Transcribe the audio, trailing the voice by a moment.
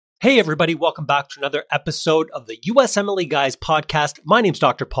Hey everybody, welcome back to another episode of the USMLE Guys podcast. My name's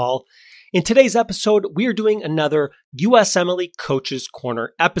Dr. Paul. In today's episode, we are doing another USMLE Coaches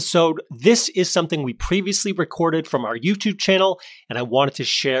Corner episode. This is something we previously recorded from our YouTube channel, and I wanted to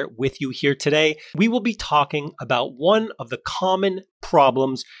share with you here today. We will be talking about one of the common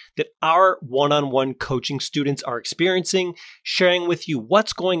problems that our one-on-one coaching students are experiencing, sharing with you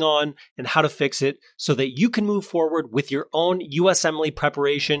what's going on and how to fix it so that you can move forward with your own USMLE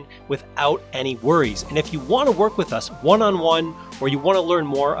preparation without any worries. And if you want to work with us one-on-one, or you want to learn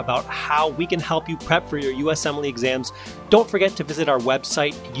more about how we can help you prep for your USMLE exams, don't forget to visit our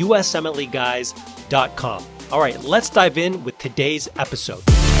website, usmleguys.com. All right, let's dive in with today's episode.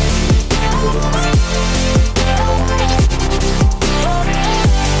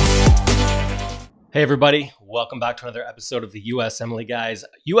 Hey everybody, welcome back to another episode of the USMLE Guys.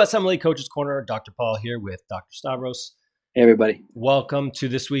 USMLE Coaches Corner, Dr. Paul here with Dr. Stavros. Hey everybody. Welcome to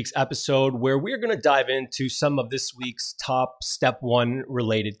this week's episode where we're going to dive into some of this week's top step one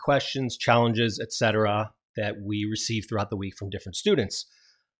related questions, challenges, etc. that we receive throughout the week from different students.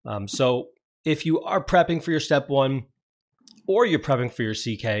 So if you are prepping for your step one or you're prepping for your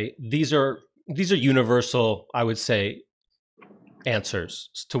CK, these are universal, I would say, answers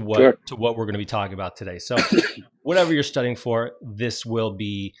to what we're going to be talking about today. So whatever you're studying for, this will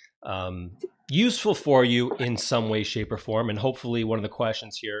be useful for you in some way, shape, or form. And hopefully one of the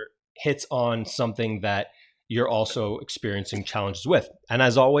questions here hits on something that you're also experiencing challenges with. And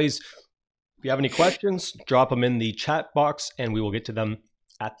as always, if you have any questions, drop them in the chat box and we will get to them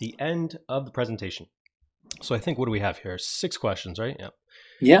at the end of the presentation. So I think, what do we have here? 6 questions, right?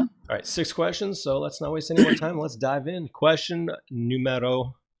 Yeah. All right, 6 questions. So let's not waste any more time. Let's dive in. Question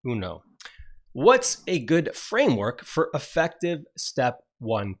numero uno. What's a good framework for effective step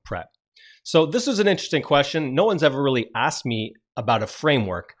 1 prep? So this is an interesting question. No one's ever really asked me about a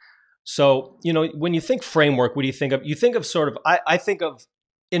framework. So, when you think framework, what do you think of? You think of sort of, I think of,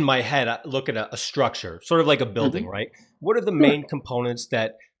 in my head, I look at a structure, sort of like a building, right? What are the main components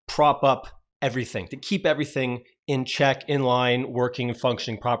that prop up everything, to keep everything in check, in line, working and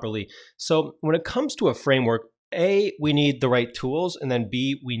functioning properly? So when it comes to a framework, A, we need the right tools, and then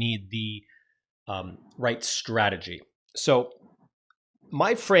B, we need the right strategy. So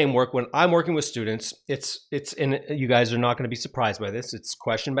my framework, when I'm working with students, it's in, you guys are not going to be surprised by this. It's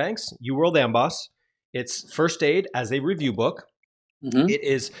question banks, UWorld Amboss. It's first aid as a review book. It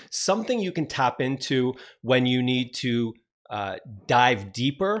is something you can tap into when you need to dive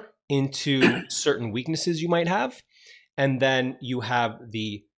deeper into certain weaknesses you might have. And then you have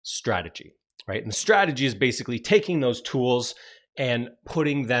the strategy, right? And the strategy is basically taking those tools and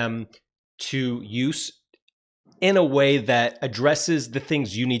putting them to use in a way that addresses the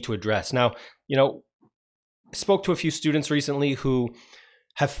things you need to address. Now, I spoke to a few students recently who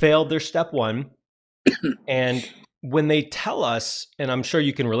have failed their step 1. And when they tell us, and I'm sure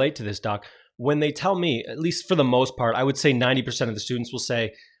you can relate to this, Doc, when they tell me, at least for the most part, I would say 90% of the students will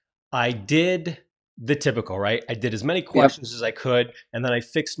say, I did the typical, right? I did as many questions as I could, and then I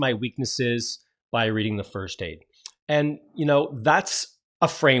fixed my weaknesses by reading the first aid. And, that's a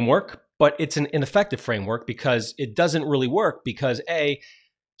framework, but it's an ineffective framework because it doesn't really work because A,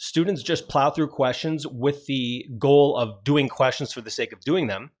 students just plow through questions with the goal of doing questions for the sake of doing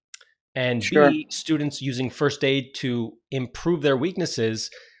them. And B, students using first aid to improve their weaknesses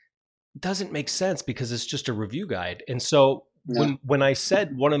doesn't make sense because it's just a review guide. And so when I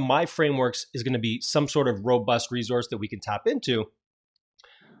said one of my frameworks is going to be some sort of robust resource that we can tap into,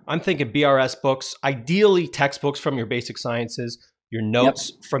 I'm thinking BRS books, ideally textbooks from your basic sciences, your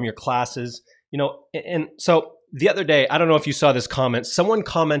notes from your classes, and so the other day, I don't know if you saw this comment, someone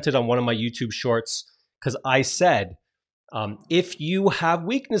commented on one of my YouTube shorts because I said, if you have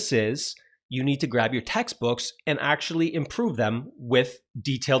weaknesses, you need to grab your textbooks and actually improve them with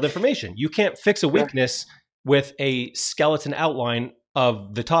detailed information. You can't fix a weakness with a skeleton outline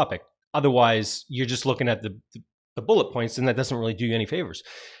of the topic. Otherwise, you're just looking at the bullet points, and that doesn't really do you any favors.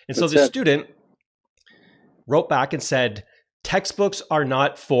 And so the student wrote back and said, textbooks are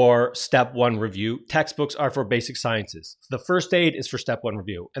not for step 1 review. Textbooks are for basic sciences. The first aid is for step 1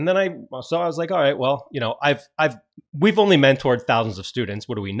 review. And then I was like, all right, well, we've only mentored thousands of students.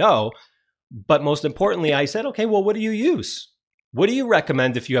 What do we know? But most importantly, I said, okay, well, what do you use? What do you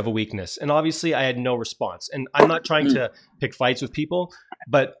recommend if you have a weakness? And obviously I had no response. And I'm not trying to pick fights with people,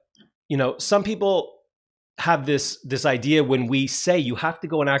 but some people have this idea when we say you have to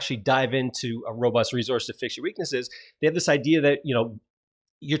go and actually dive into a robust resource to fix your weaknesses. They have this idea that,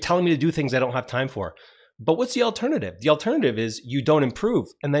 you're telling me to do things I don't have time for. But what's the alternative? The alternative is you don't improve,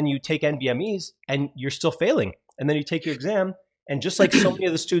 and then you take NBMEs and you're still failing. And then you take your exam And just like so many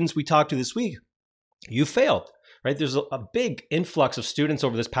of the students we talked to this week, you failed, right? There's a big influx of students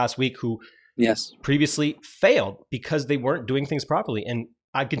over this past week who previously failed because they weren't doing things properly. And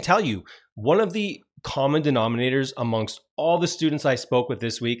I can tell you, one of the common denominators amongst all the students I spoke with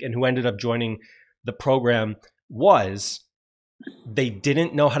this week and who ended up joining the program was they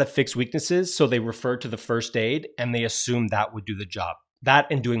didn't know how to fix weaknesses. So they referred to the first aid and they assumed that would do the job. That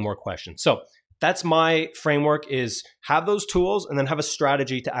and doing more questions. So that's my framework, is have those tools and then have a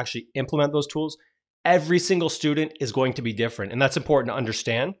strategy to actually implement those tools. Every single student is going to be different. And that's important to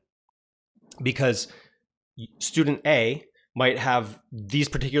understand, because student A might have these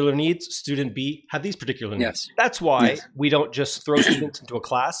particular needs, student B have these particular needs. That's why we don't just throw students into a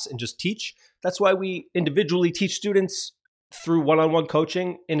class and just teach. That's why we individually teach students through one-on-one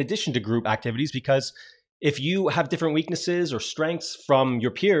coaching in addition to group activities, because if you have different weaknesses or strengths from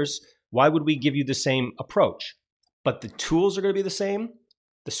your peers, why would we give you the same approach? But the tools are going to be the same.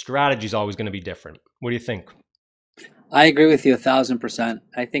 The strategy is always going to be different. What do you think? I agree with you 1,000%.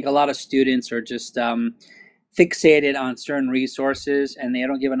 I think a lot of students are just fixated on certain resources, and they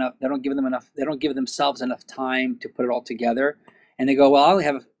don't give themselves enough time to put it all together. And they go, well, I only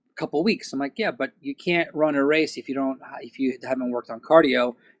have a couple weeks. I'm like, yeah, but you can't run a race if you haven't worked on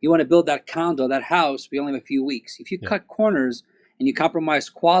cardio. You want to build that condo, that house, we only have a few weeks. If you cut corners and you compromise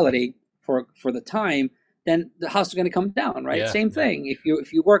quality for the time, then the house is going to come down, right? Same thing. If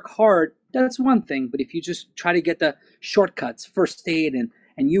you work hard, that's one thing. But if you just try to get the shortcuts, first aid and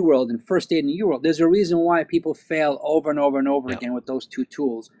UWorld and first aid and UWorld, there's a reason why people fail over and over and over again with those two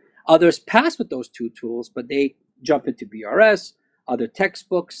tools. Others pass with those two tools, but they jump into BRS, other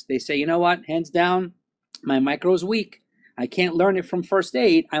textbooks. They say, you know what, hands down, my micro is weak. I can't learn it from first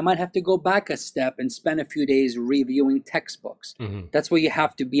aid. I might have to go back a step and spend a few days reviewing textbooks. That's where you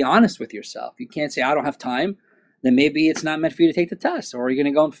have to be honest with yourself. You can't say, I don't have time. Then maybe it's not meant for you to take the test, or you're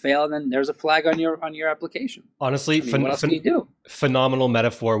going to go and fail, and then there's a flag on your application. Honestly, what else can you do? Phenomenal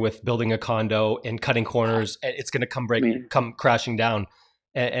metaphor with building a condo and cutting corners. It's going to come crashing down.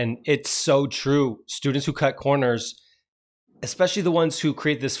 And it's so true. Students who cut corners, especially the ones who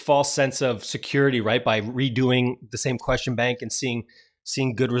create this false sense of security, right, by redoing the same question bank and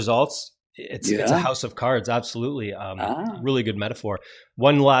seeing good results. It's a house of cards. Absolutely. Really good metaphor.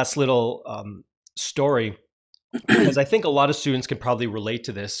 One last little story, because I think a lot of students can probably relate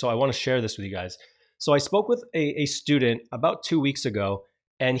to this. So I want to share this with you guys. So I spoke with a student about 2 weeks ago,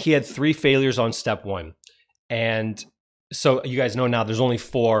 and he had 3 failures on step 1. And so you guys know now there's only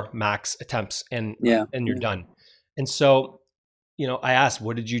 4 max attempts and you're done. And so, I asked,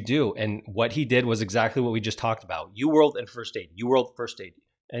 what did you do? And what he did was exactly what we just talked about. UWorld and first aid, UWorld, first aid,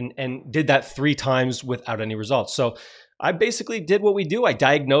 and did that 3 times without any results. So I basically did what we do. I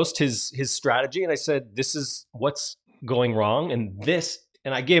diagnosed his strategy, and I said, this is what's going wrong. And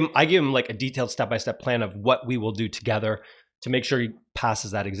I gave him like a detailed step-by-step plan of what we will do together to make sure he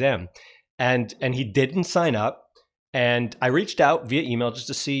passes that exam. And he didn't sign up. And I reached out via email just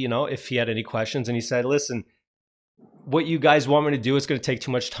to see, if he had any questions. And he said, listen, what you guys want me to do is going to take too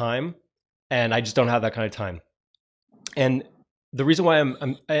much time, and I just don't have that kind of time. And the reason why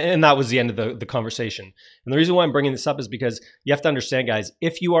and that was the end of the conversation. And the reason why I'm bringing this up is because you have to understand, guys,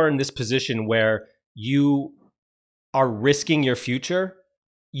 if you are in this position where you are risking your future,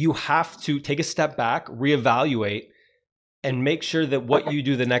 you have to take a step back, reevaluate, and make sure that what you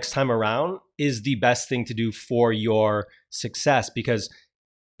do the next time around is the best thing to do for your success. Because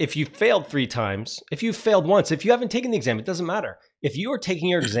if you failed 3 times, if you failed once, if you haven't taken the exam, it doesn't matter. If you are taking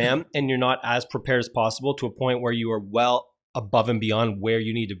your exam and you're not as prepared as possible to a point where you are well above and beyond where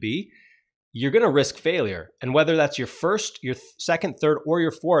you need to be, you're going to risk failure. And whether that's your first, your second, third, or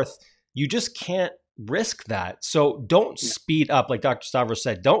your fourth, you just can't risk that. So don't speed up. Like Dr. Stavros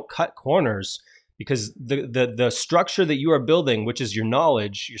said, don't cut corners, because the structure that you are building, which is your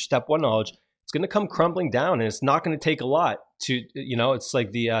knowledge, your step 1 knowledge, it's going to come crumbling down, and it's not going to take a lot to, it's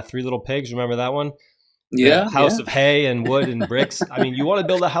like the 3 Little Pigs. Remember that one? Yeah. The house of hay and wood and bricks. I mean, you want to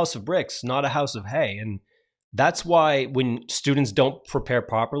build a house of bricks, not a house of hay. And that's why when students don't prepare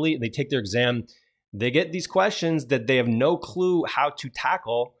properly, they take their exam, they get these questions that they have no clue how to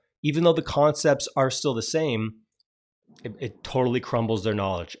tackle, even though the concepts are still the same. It totally crumbles their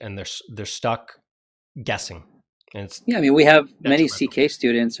knowledge, and they're stuck guessing. And we have many CK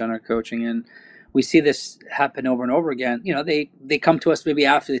students on our coaching, and we see this happen over and over again. They come to us maybe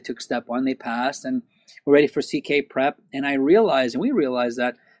after they took step 1, they passed, and we're ready for CK prep. And we realize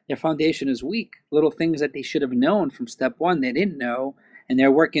that their foundation is weak. Little things that they should have known from step 1, they didn't know. And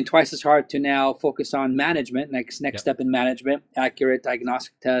they're working twice as hard to now focus on management, next step in management, accurate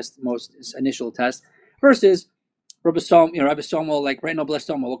diagnostic test, most initial test, versus ribosomal, like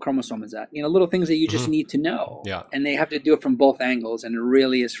retinoblastoma, what chromosome is that? Little things that you just Hmm. need to know. Yeah. And they have to do it from both angles, and it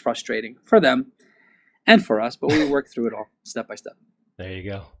really is frustrating for them and for us, but we work through it all step by step. There you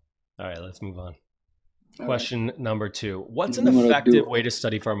go. All right, let's move on. All right. Question number 2. What's an Numero effective due. way to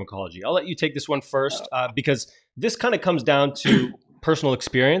study pharmacology? I'll let you take this one first because this kind of comes down to personal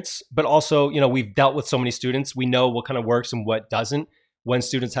experience, but also, we've dealt with so many students. We know what kind of works and what doesn't when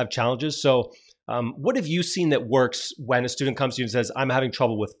students have challenges. So, what have you seen that works when a student comes to you and says, I'm having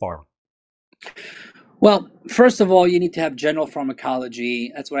trouble with pharm? Well, first of all, you need to have general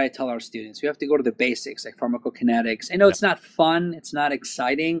pharmacology. That's what I tell our students. You have to go to the basics, like pharmacokinetics. I know Yeah, it's not fun, it's not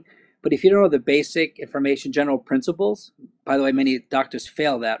exciting, but if you don't know the basic information, general principles, by the way, many doctors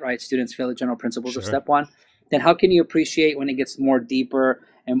fail that, right? Students fail the general principles of sure. step one. Then how can you appreciate when it gets more deeper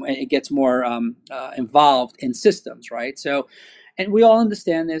and when it gets more involved in systems, right? So, and we all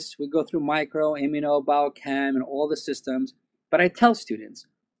understand this. We go through micro, immuno, biochem, and all the systems. But I tell students,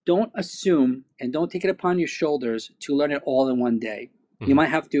 don't assume and don't take it upon your shoulders to learn it all in one day. You Hmm. might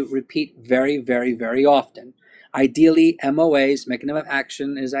have to repeat very, very, very often. Ideally, MOAs, mechanism of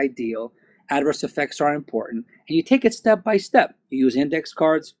action, is ideal. Adverse effects are important. And you take it step by step. You use index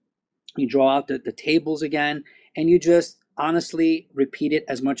cards, you draw out the tables again, and you just honestly repeat it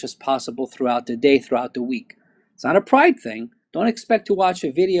as much as possible throughout the day, throughout the week. It's not a pride thing. Don't expect to watch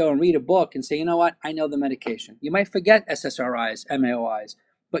a video and read a book and say, you know what, I know the medication. You might forget SSRIs, MAOIs,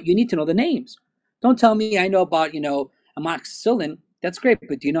 but you need to know the names. Don't tell me I know about, amoxicillin. That's great,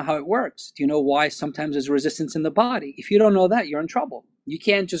 but do you know how it works? Do you know why sometimes there's resistance in the body? If you don't know that, you're in trouble. You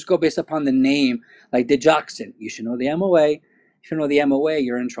can't just go based upon the name, like digoxin. You should know the MOA. If you know the MOA,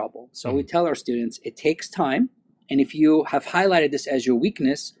 you're in trouble. So we Hmm. tell our students it takes time. And if you have highlighted this as your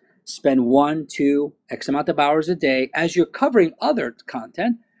weakness, spend 1, 2, X amount of hours a day as you're covering other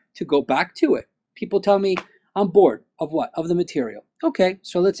content to go back to it. People tell me, I'm bored of what? Of the material. Okay,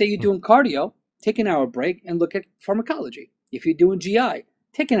 so let's say you're doing cardio, take an hour break and look at pharmacology. If you're doing GI,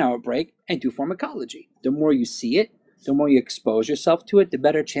 take an hour break and do pharmacology. The more you see it, the more you expose yourself to it, the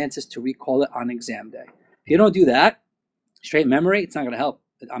better chances to recall it on exam day. If you don't do that, straight memory, it's not going to help.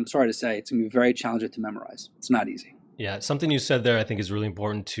 I'm sorry to say, it's going to be very challenging to memorize. It's not easy. Yeah, something you said there I think is really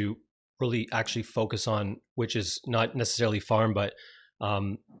important to really actually focus on, which is not necessarily farm, but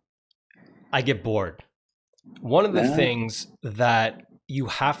um, I get bored. One of the Yeah, things that you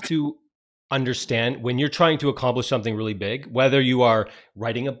have to understand when you're trying to accomplish something really big, whether you are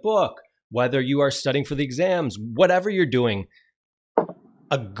writing a book, whether you are studying for the exams, whatever you're doing,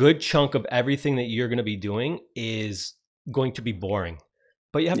 a good chunk of everything that you're going to be doing is going to be boring.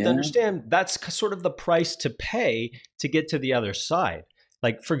 But you have to yeah, understand that's sort of the price to pay to get to the other side.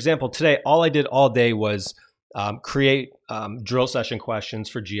 Like, for example, today, all I did all day was create drill session questions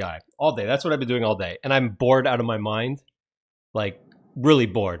for GI all day. That's what I've been doing all day. And I'm bored out of my mind, like really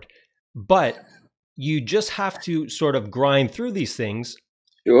bored. But you just have to sort of grind through these things,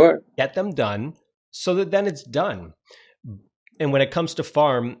 sure. get them done so that then it's done. And when it comes to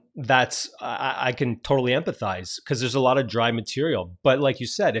farm, that's I can totally empathize because there's a lot of dry material. But like you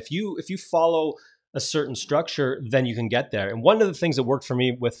said, if you follow a certain structure, then you can get there. And one of the things that worked for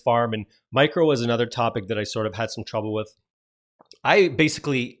me with farm and micro was another topic that I sort of had some trouble with. I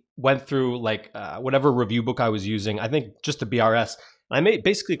basically went through like whatever review book I was using. I think just the BRS.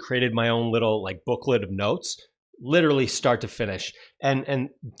 Basically created my own little like booklet of notes, literally start to finish, and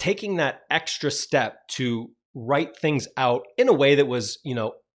taking that extra step to write things out in a way that was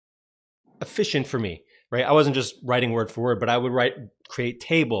efficient for me. Right, I wasn't just writing word for word, but I would create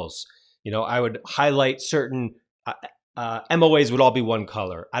tables. I would highlight certain MOAs would all be one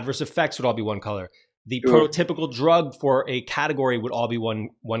color. Adverse effects would all be one color. The Sure. prototypical drug for a category would all be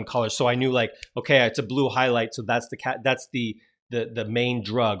one color. So I knew like, okay, it's a blue highlight, so that's the main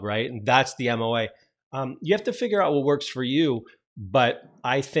drug, right? And that's the MOA. You have to figure out what works for you, but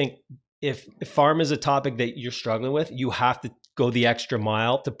I think if farm is a topic that you're struggling with, you have to go the extra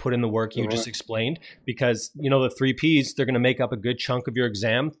mile to put in the work you Sure. just explained because the 3Ps, they're going to make up a good chunk of your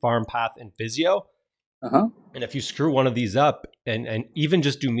exam: farm, path, and physio. Uh-huh. And if you screw one of these up and even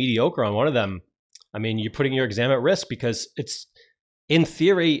just do mediocre on one of them, I mean, you're putting your exam at risk because it's, in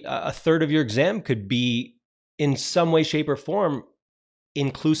theory, a third of your exam could be in some way, shape, or form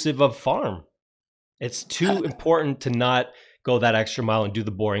inclusive of farm. It's too important to not go that extra mile and do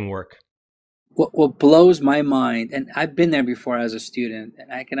the boring work. What blows my mind, and I've been there before as a student,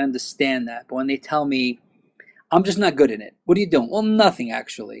 and I can understand that, but when they tell me, I'm just not good in it. What are you doing? Well, nothing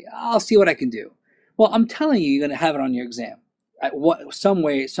actually. I'll see what I can do. Well, I'm telling you, you're going to have it on your exam, some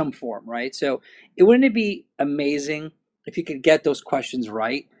way, some form, right? So, wouldn't it be amazing if you could get those questions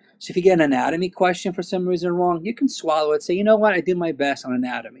right? So if you get an anatomy question for some reason wrong, you can swallow it, say, you know what, I did my best on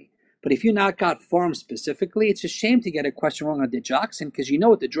anatomy. But if you not got form specifically, it's a shame to get a question wrong on digoxin because you know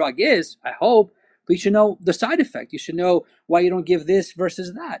what the drug is, I hope, but you should know the side effect. You should know why you don't give this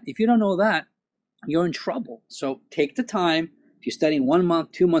versus that. If you don't know that, you're in trouble. So take the time. If you're studying 1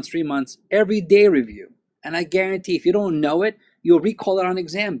 month, 2 months, 3 months, every day review. And I guarantee if you don't know it, you'll recall it on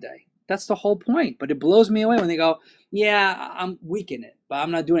exam day. That's the whole point. But it blows me away when they go, yeah, I'm weak in it, but I'm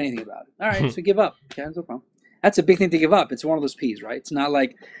not doing anything about it. All right, so give up. Okay, no problem. That's a big thing to give up. It's one of those P's, right? It's not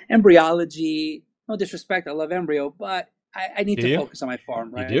like embryology. No disrespect, I love embryo, but I need to focus on my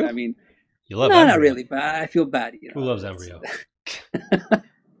farm, right? You do? I mean, you love no, not really, but I feel bad. Who loves embryo?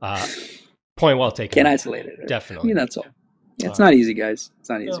 Point well taken. Can't isolate it. Right? Definitely. That's all. Yeah, it's not easy, guys. It's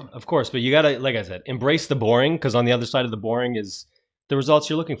not easy. No, of course, but you got to, like I said, embrace the boring because on the other side of the boring is the results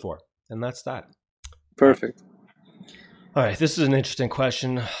you're looking for. And that's that. Perfect. All right. This is an interesting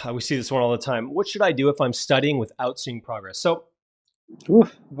question. We see this one all the time. What should I do if I'm studying without seeing progress? So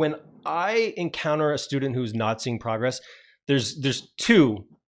when I encounter a student who's not seeing progress, there's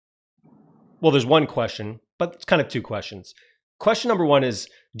one question, but it's kind of two questions. Question number one is,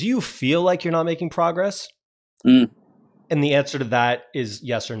 do you feel like you're not making progress? And the answer to that is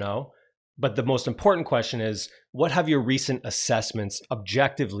yes or no. But the most important question is, what have your recent assessments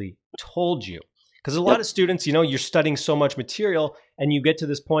objectively told you? Because a lot of students, you're studying so much material and you get to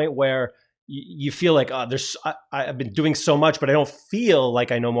this point where you feel like, I've been doing so much, but I don't feel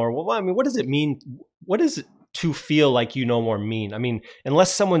like I know more. Well, I mean, what does it mean? What does it to feel like you know more mean? I mean,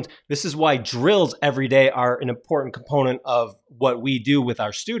 this is why drills every day are an important component of what we do with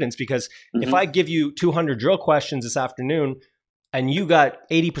our students. Because if I give you 200 drill questions this afternoon and you got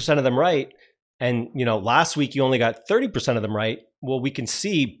 80% of them right, and last week you only got 30% of them right, well, we can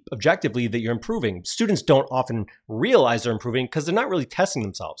see objectively that you're improving. Students don't often realize they're improving because they're not really testing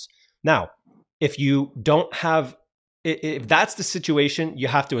themselves. Now, if that's the situation, you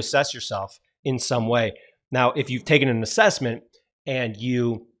have to assess yourself in some way. Now, if you've taken an assessment and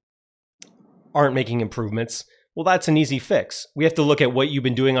you aren't making improvements, well, that's an easy fix. We have to look at what you've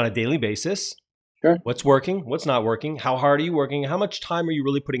been doing on a daily basis. Sure. What's working? What's not working? How hard are you working? How much time are you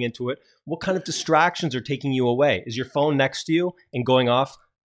really putting into it? What kind of distractions are taking you away? Is your phone next to you and going off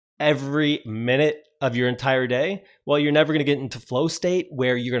every minute of your entire day? Well, you're never going to get into flow state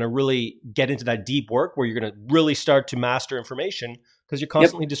where you're going to really get into that deep work where you're going to really start to master information because you're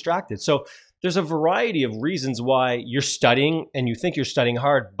constantly distracted. So there's a variety of reasons why you're studying and you think you're studying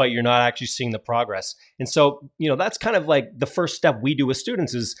hard, but you're not actually seeing the progress. And so, that's kind of like the first step we do with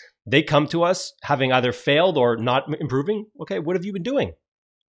students is they come to us having either failed or not improving. Okay, what have you been doing?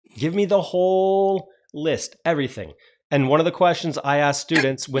 Give me the whole list, everything. And one of the questions I ask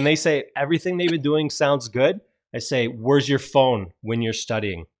students when they say everything they've been doing sounds good, I say, where's your phone when you're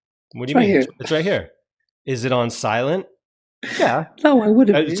studying? What do you mean? It's right here. Is it on silent? Yeah. No, I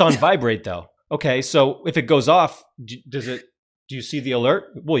wouldn't. It's on vibrate though. Okay, so if it goes off, do you see the alert?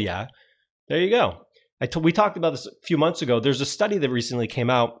 Well, yeah. There you go. We talked about this a few months ago. There's a study that recently came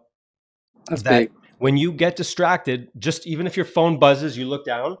out that big. When you get distracted, just even if your phone buzzes, you look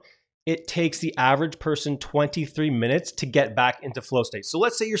down, it takes the average person 23 minutes to get back into flow state. So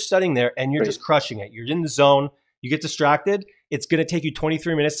let's say you're studying there and you're just crushing it. You're in the zone. You get distracted. It's going to take you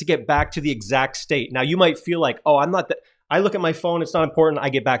 23 minutes to get back to the exact state. Now, you might feel like, oh, I'm not that. I look at my phone. It's not important. I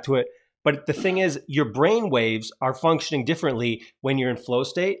get back to it. But the thing is, your brain waves are functioning differently when you're in flow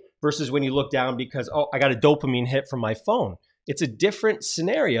state versus when you look down because, I got a dopamine hit from my phone. It's a different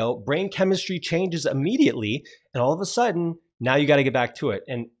scenario. Brain chemistry changes immediately. And all of a sudden, now you got to get back to it.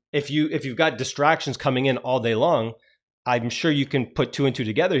 And if you've got distractions coming in all day long, I'm sure you can put two and two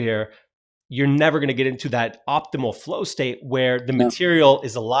together here. You're never going to get into that optimal flow state where the material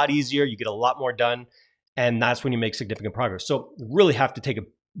is a lot easier. You get a lot more done. And that's when you make significant progress. So you really have to take a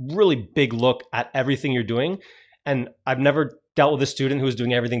really big look at everything you're doing. And I've never dealt with a student who was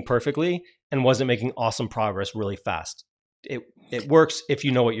doing everything perfectly and wasn't making awesome progress really fast. It works if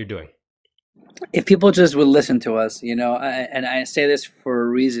you know what you're doing. If people just would listen to us, and I say this for a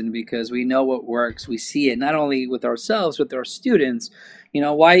reason because we know what works. We see it not only with ourselves, with our students.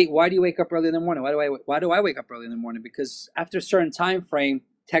 Why do you wake up early in the morning? Why do I wake up early in the morning? Because after a certain time frame,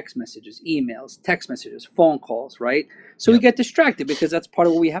 text messages, emails, phone calls, right? So we get distracted because that's part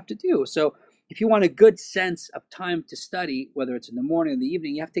of what we have to do. So if you want a good sense of time to study, whether it's in the morning or the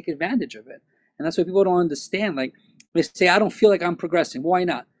evening, you have to take advantage of it. And that's what people don't understand. Like they say, I don't feel like I'm progressing. Why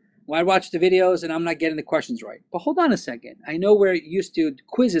not? Well, I watch the videos and I'm not getting the questions right. But hold on a second. I know we're used to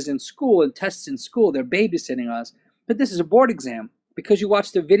quizzes in school and tests in school. They're babysitting us. But this is a board exam. because you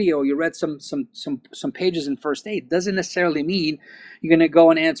watched a video, you read some pages in first aid, doesn't necessarily mean you're going to go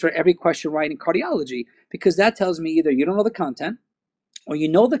and answer every question right in cardiology, because that tells me either you don't know the content, or you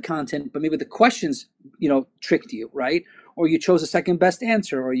know the content, but maybe the questions, tricked you, right? Or you chose a second best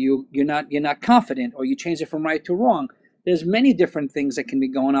answer, or you're not confident, or you changed it from right to wrong. There's many different things that can be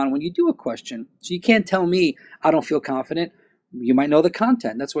going on when you do a question. So you can't tell me I don't feel confident. You might know the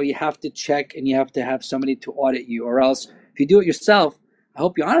content. That's why you have to check, and you have to have somebody to audit you. Or else, if you do it yourself, I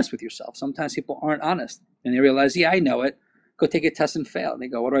hope you're honest with yourself. Sometimes people aren't honest, and they realize, yeah, I know it. Go take a test and fail. And they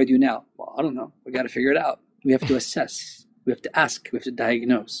go, what do I do now? Well, I don't know. We got to figure it out. We have to assess. We have to ask. We have to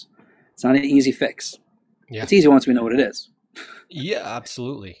diagnose. It's not an easy fix. Yeah. It's easy once we know what it is. Yeah,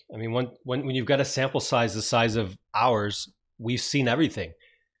 absolutely. I mean, when you've got a sample size the size of ours, we've seen everything.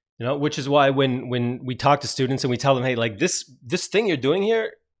 Which is why when we talk to students and we tell them, hey, like this thing you're doing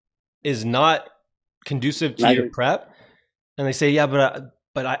here is not conducive to your prep, and they say, yeah,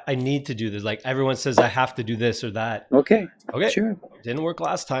 but I need to do this. Like everyone says, I have to do this or that. Okay, sure. Didn't work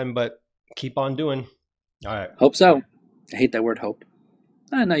last time, but keep on doing. All right. Hope so. I hate that word, hope.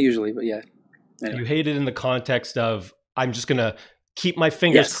 Not usually, but yeah. Anyway. You hate it in the context of I'm just gonna keep my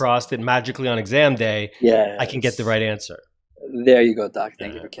fingers crossed that magically on exam day, I can get the right answer. There you go, Doc.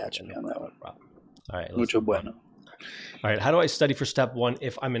 Thank you for catching me on that one. All right. Mucho bueno. All right. How do I study for step 1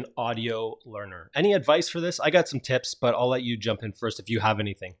 if I'm an audio learner? Any advice for this? I got some tips, but I'll let you jump in first if you have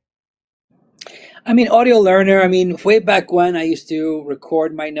anything. I mean, audio learner, way back when I used to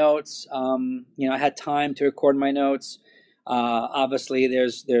record my notes, I had time to record my notes. Obviously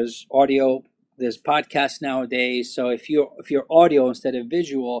there's audio, there's podcasts nowadays. So if you're audio instead of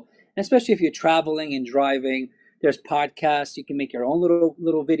visual, and especially if you're traveling and driving, there's podcasts. You can make your own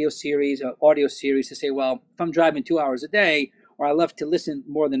little video series, audio series to say, well, if I'm driving 2 hours a day, or I love to listen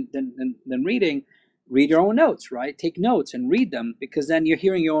more than reading, read your own notes, right? Take notes and read them, because then you're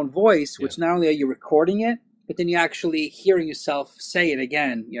hearing your own voice, which not only are you recording it, but then you're actually hearing yourself say it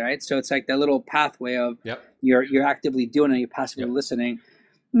again, right? So it's like that little pathway of you're actively doing it, you're passively listening.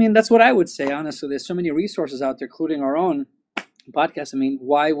 I mean, that's what I would say, honestly. There's so many resources out there, including our own podcast. I mean,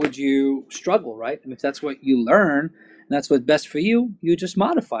 why would you struggle, right? And if that's what you learn and that's what's best for you, you just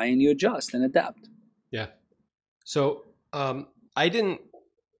modify and you adjust and adapt. Yeah. So I didn't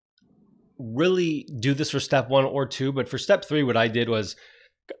really do this for step 1 or 2, but for step 3, what I did was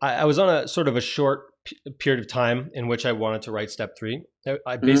I was on a sort of a short period of time in which I wanted to write step 3.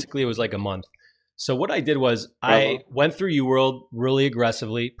 I basically, it was like a month. So what I did was I went through UWorld really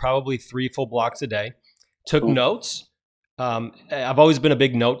aggressively, probably 3 full blocks a day, took notes. I've always been a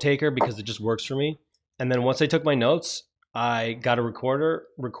big note taker because it just works for me. And then once I took my notes, I got a recorder,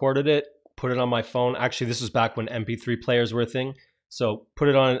 recorded it, put it on my phone. Actually, this was back when MP3 players were a thing. So put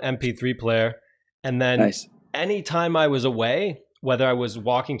it on an MP3 player. And then anytime I was away, whether I was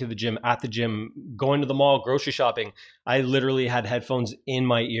walking to the gym, at the gym, going to the mall, grocery shopping, I literally had headphones in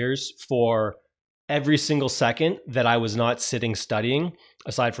my ears for every single second that I was not sitting studying,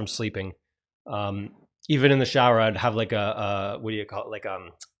 aside from sleeping. Even in the shower, I'd have like a what do you call it? Like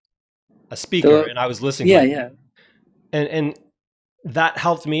a speaker, and I was listening. Yeah. And that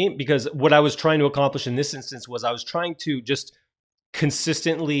helped me, because what I was trying to accomplish in this instance was I was trying to just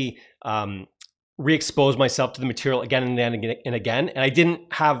consistently re-expose myself to the material again and again and again. And I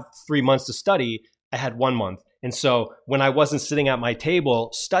didn't have 3 months to study. I had 1 month. And so when I wasn't sitting at my table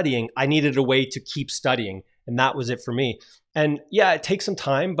studying, I needed a way to keep studying. And that was it for me. And yeah, it takes some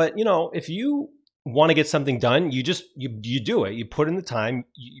time, but if you want to get something done, you do it. You put in the time,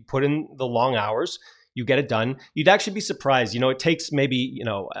 you put in the long hours, you get it done. You'd actually be surprised. It takes maybe,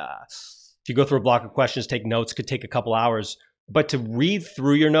 if you go through a block of questions, take notes, could take a couple hours, but to read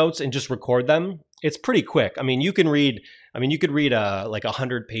through your notes and just record them, it's pretty quick. I mean, you could read like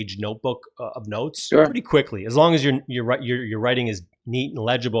 100-page notebook of notes pretty quickly, as long as your writing is neat and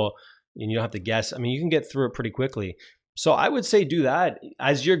legible and you don't have to guess. I mean, you can get through it pretty quickly. So I would say do that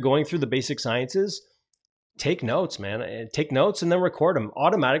as you're going through the basic sciences. Take notes, man. Take notes and then record them.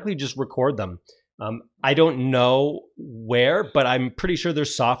 Automatically just record them. I don't know where, but I'm pretty sure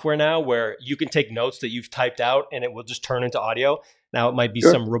there's software now where you can take notes that you've typed out and it will just turn into audio. Now it might be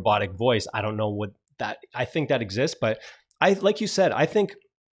some robotic voice. I don't know what that, I think that exists, but like you said, I think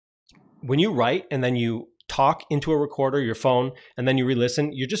when you write and then you talk into a recorder, your phone, and then you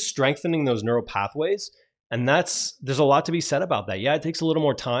re-listen, you're just strengthening those neural pathways. And there's a lot to be said about that. Yeah, it takes a little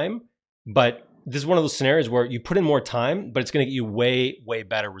more time, but this is one of those scenarios where you put in more time, but it's going to get you way, way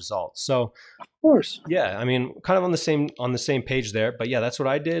better results. So, of course, yeah, I mean, kind of on the same page there. But yeah, that's what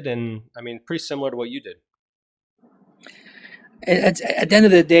I did, and I mean, pretty similar to what you did. At the end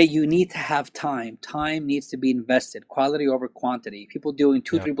of the day, you need to have time. Time needs to be invested, quality over quantity. People doing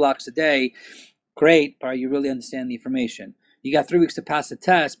two, Yeah. 3 blocks a day, great, but you really understand the information. You got 3 weeks to pass the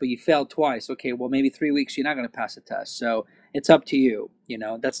test, but you failed twice. Okay, well, maybe 3 weeks you're not going to pass the test. So it's up to you.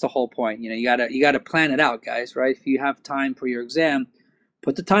 That's the whole point. You gotta plan it out, guys. Right? If you have time for your exam,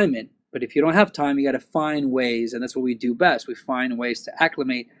 put the time in. But if you don't have time, you got to find ways, and that's what we do best. We find ways to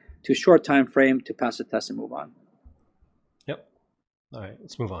acclimate to a short time frame to pass the test and move on. Yep. All right,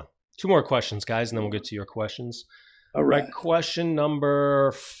 let's move on. 2 more questions, guys, and then we'll get to your questions. All right. My question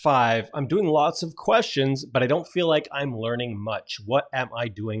number 5. I'm doing lots of questions, but I don't feel like I'm learning much. What am I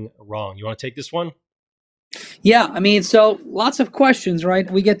doing wrong? You want to take this one? Yeah, I mean, so lots of questions, right?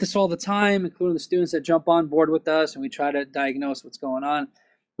 We get this all the time, including the students that jump on board with us and we try to diagnose what's going on.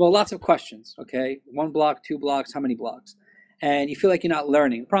 Well, lots of questions, okay? 1 block, 2 blocks, how many blocks? And you feel like you're not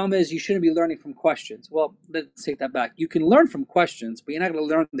learning. The problem is you shouldn't be learning from questions. Well, let's take that back. You can learn from questions, but you're not going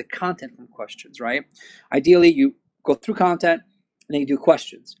to learn the content from questions, right? Ideally, you go through content and then you do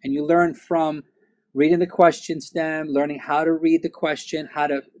questions. And you learn from reading the question stem, learning how to read the question, how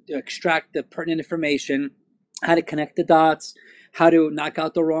to extract the pertinent information, how to connect the dots, how to knock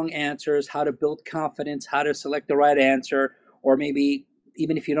out the wrong answers, how to build confidence, how to select the right answer, or maybe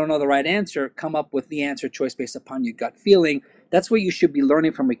even if you don't know the right answer, come up with the answer choice based upon your gut feeling. That's what you should be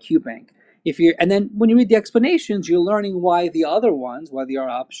learning from a Q bank. And then when you read the explanations, you're learning why the other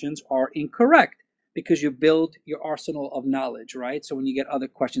options are incorrect because you build your arsenal of knowledge, right? So when you get other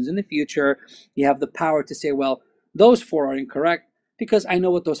questions in the future, you have the power to say, well, those 4 are incorrect because I know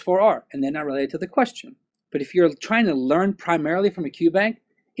what those 4 are, and they're not related to the question. But if you're trying to learn primarily from a Q bank,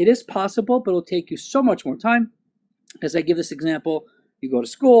 it is possible, but it'll take you so much more time. As I give this example, you go to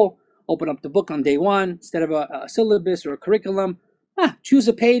school, open up the book on day 1, instead of a syllabus or a curriculum, choose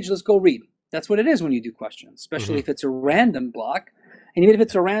a page, let's go read. That's what it is when you do questions, especially if it's a random block. And even if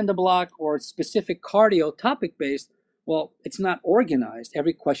it's a random block or it's specific cardio topic-based, well, it's not organized.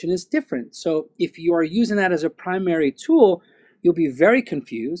 Every question is different. So if you are using that as a primary tool, you'll be very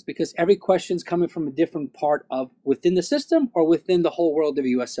confused because every question is coming from a different part of within the system or within the whole world of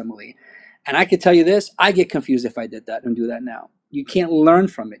USMLE. And I can tell you this, I get confused if I did that and do that now. You can't learn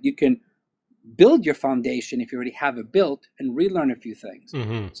from it. You can build your foundation if you already have it built and relearn a few things.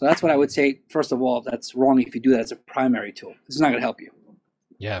 So that's what I would say. First of all, that's wrong if you do that as a primary tool. It's not going to help you.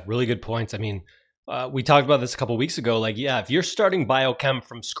 Yeah, really good points. I mean, we talked about this a couple of weeks ago. Like, yeah, if you're starting biochem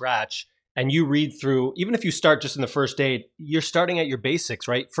from scratch and you read through, even if you start just in the first aid, you're starting at your basics,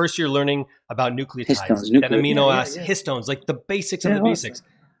 right? First, you're learning about nucleotides, then amino acids, histones, like the basics of the basics.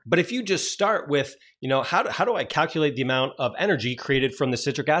 But if you just start with, how do I calculate the amount of energy created from the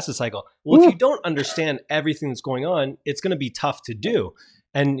citric acid cycle? Well, if you don't understand everything that's going on, it's going to be tough to do.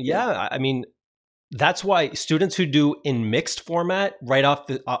 And I mean, that's why students who do in mixed format right off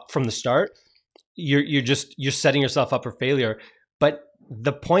from the start, you're setting yourself up for failure. But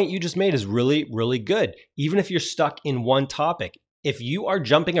the point you just made is really, really good. Even if you're stuck in one topic, if you are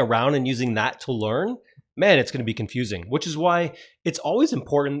jumping around and using that to learn, man, it's going to be confusing, which is why it's always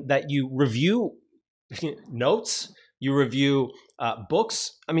important that you review notes, you review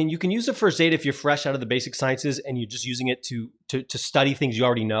books. I mean, you can use a first aid if you're fresh out of the basic sciences and you're just using it to study things you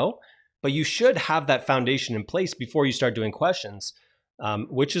already know. But you should have that foundation in place before you start doing questions,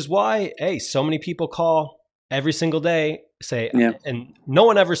 which is why, so many people call every single day, and no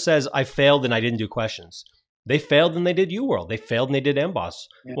one ever says, I failed and I didn't do questions. They failed and they did UWorld. They failed and they did MBOSS.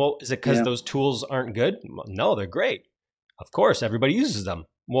 Yeah. Well, is it because those tools aren't good? No, they're great. Of course, everybody uses them.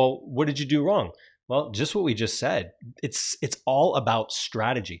 Well, what did you do wrong? Well, just what we just said. It's all about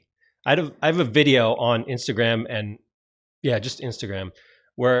strategy. I have a video on Instagram and just Instagram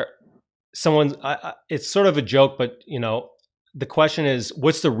where someone, it's sort of a joke, but the question is,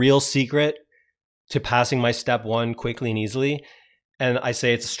 what's the real secret to passing my step 1 quickly and easily? And I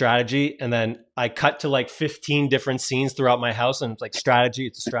say it's a strategy. And then I cut to like 15 different scenes throughout my house. And it's like strategy,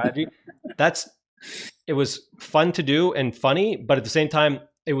 it's a strategy. It was fun to do and funny. But at the same time,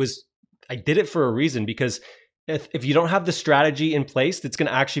 I did it for a reason, because if you don't have the strategy in place that's going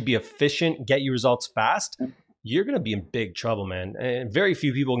to actually be efficient, get you results fast, you're going to be in big trouble, man. And very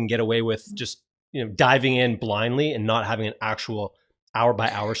few people can get away with just, diving in blindly and not having an actual hour by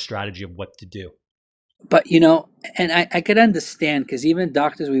hour strategy of what to do. But, and I could understand, because even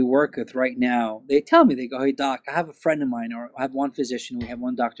doctors we work with right now, they tell me, they go, hey, doc, I have a friend of mine, or I have one physician, we have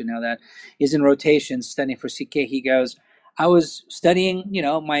one doctor now that is in rotation studying for CK. He goes, I was studying,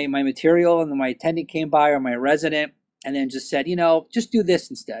 my material, and then my attendant came by, or my resident, and then just said, just do this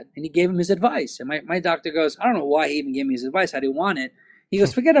instead. And he gave him his advice. And my doctor goes, I don't know why he even gave me his advice. I didn't want it. He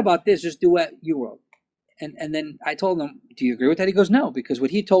goes, forget about this. Just do what you wrote. And then I told him, do you agree with that? He goes, no, because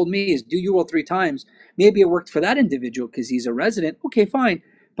what he told me is do UWorld 3 times. Maybe it worked for that individual because he's a resident. Okay, fine.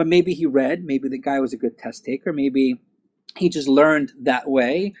 But maybe he read, maybe the guy was a good test taker, maybe he just learned that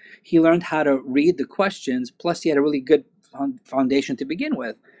way. He learned how to read the questions, plus he had a really good foundation to begin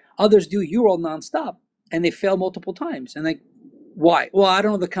with. Others do UWorld nonstop, and they fail multiple times. And like, why? Well, I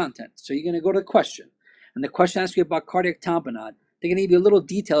don't know the content. So you're going to go to the question. And the question asks you about cardiac tamponade. They're going to give you a little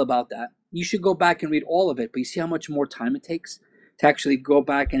detail about that. You should go back and read all of it. But you see how much more time it takes to actually go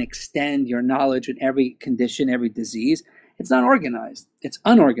back and extend your knowledge in every condition, every disease. It's not organized. It's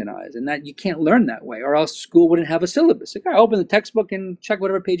unorganized. And that you can't learn that way, or else school wouldn't have a syllabus. Like, I open the textbook and check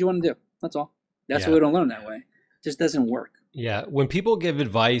whatever page you want to do. That's all. That's why we don't learn that way. It just doesn't work. Yeah. When people give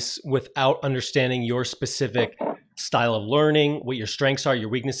advice without understanding your specific style of learning, what your strengths are, your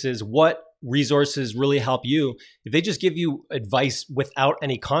weaknesses, what resources really help you, if they just give you advice without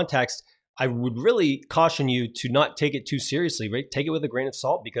any context, I would really caution you to not take it too seriously, right? Take it with a grain of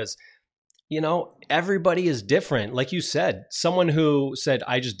salt, because everybody is different. Like you said, someone who said,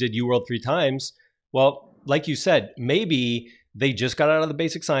 I just did UWorld 3 times. Well, like you said, maybe they just got out of the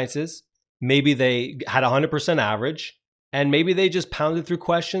basic sciences. Maybe they had 100% average, and maybe they just pounded through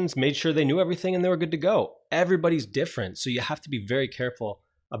questions, made sure they knew everything, and they were good to go. Everybody's different. So you have to be very careful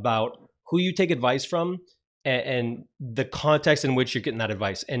about who you take advice from and the context in which you're getting that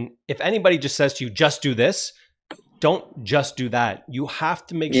advice. And if anybody just says to you, just do this, don't just do that. You have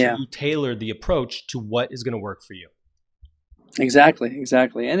to make sure you tailor the approach to what is going to work for you. Exactly.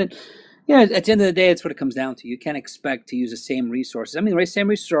 And then, at the end of the day, it's what it comes down to. You can't expect to use the same resources. I mean, the same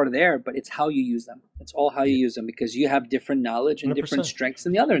resources are there, but it's how you use them. It's all how you use them, because you have different knowledge and 100%. Different strengths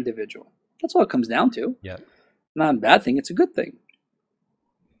than the other individual. That's all it comes down to. Yeah. Not a bad thing. It's a good thing.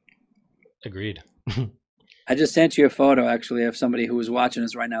 Agreed. I just sent you a photo, actually, of somebody who was watching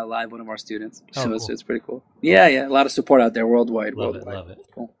us right now live, one of our students. So cool. It's pretty cool. Yeah. A lot of support out there worldwide. Love it.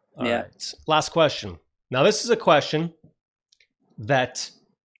 Cool. All right. Last question. Now, this is a question that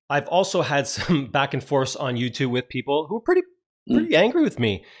I've also had some back and forth on YouTube with people who are pretty angry with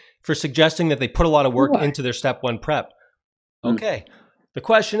me for suggesting that they put a lot of work into their step 1 prep. Okay. The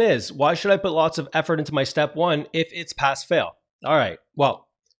question is, why should I put lots of effort into my step 1 if it's pass fail? All right. Well,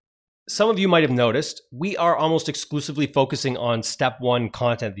 some of you might have noticed we are almost exclusively focusing on step 1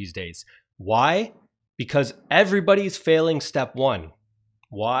 content these days. Why? Because everybody's failing step 1.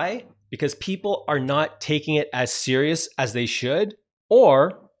 Why? Because people are not taking it as serious as they should,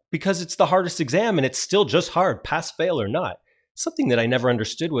 or because it's the hardest exam and it's still just hard, pass, fail or not. Something that I never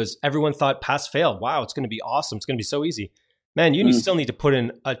understood was everyone thought pass, fail. Wow, it's going to be awesome. It's going to be so easy. Man, you still need to put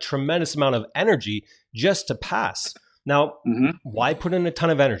in a tremendous amount of energy just to pass. Now, why put in a ton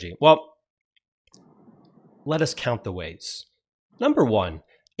of energy? Well, let us count the ways. Number 1,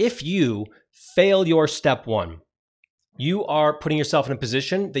 if you fail your step 1, you are putting yourself in a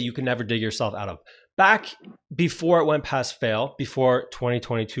position that you can never dig yourself out of. Back before it went past fail, before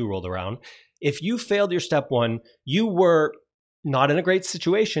 2022 rolled around, if you failed your step 1, you were not in a great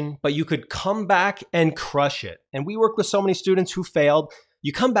situation, but you could come back and crush it. And we work with so many students who failed.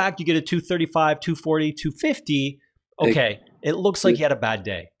 You come back, you get a 235, 240, 250. Okay, it looks like you had a bad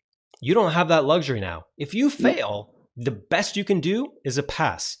day. You don't have that luxury now. If you fail, the best you can do is a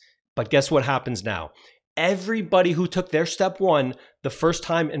pass. But guess what happens now? Everybody who took their step 1 the first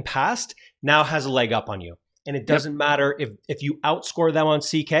time and passed now has a leg up on you. And it doesn't matter if you outscore them on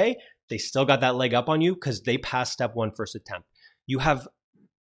CK, they still got that leg up on you because they passed step 1 first attempt. You have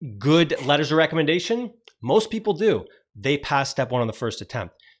good letters of recommendation. Most people do. They pass step 1 on the first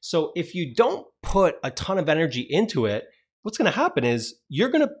attempt. So if you don't put a ton of energy into it, what's going to happen is you're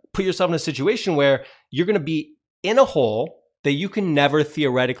going to put yourself in a situation where you're going to be in a hole that you can never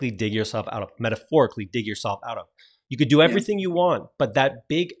theoretically dig yourself out of, metaphorically dig yourself out of. You could do everything you want, but that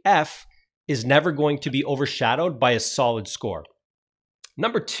big F is never going to be overshadowed by a solid score.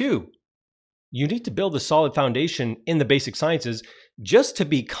 Number 2, you need to build a solid foundation in the basic sciences just to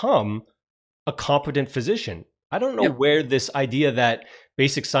become a competent physician. I don't know where this idea that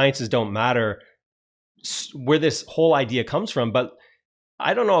basic sciences don't matter, where this whole idea comes from, but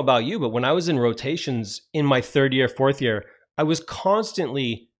I don't know about you, but when I was in rotations in my 3rd year, 4th year, I was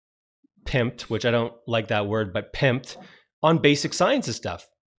constantly pimped, which I don't like that word, but pimped on basic sciences stuff.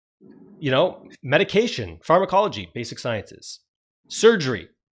 Medication, pharmacology, basic sciences, surgery,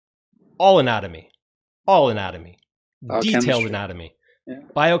 all anatomy, detailed anatomy,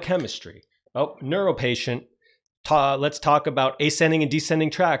 biochemistry, neuropatient. Let's talk about ascending and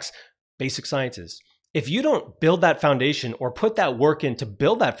descending tracks, basic sciences. If you don't build that foundation or put that work in to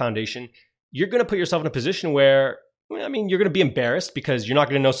build that foundation, you're going to put yourself in a position where, you're going to be embarrassed because you're not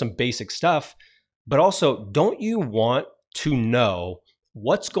going to know some basic stuff. But also, don't you want to know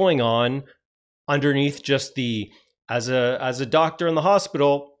what's going on underneath just as a doctor in the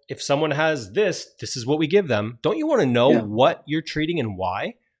hospital, if someone has this is what we give them. Don't you want to know what you're treating and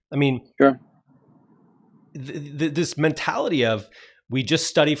why? I mean, Sure. This mentality of we just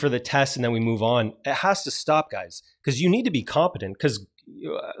study for the test and then we move on, it has to stop, guys, because you need to be competent. Because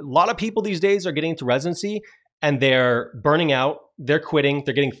a lot of people these days are getting into residency and they're burning out, they're quitting,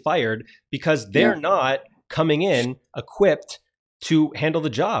 they're getting fired because they're not coming in equipped to handle the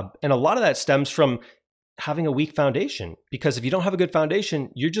job. And a lot of that stems from having a weak foundation, because if you don't have a good foundation,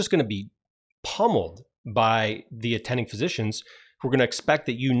 you're just going to be pummeled by the attending physicians who are going to expect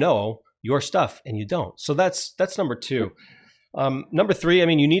that you know your stuff and you don't. So that's number two. Number three, I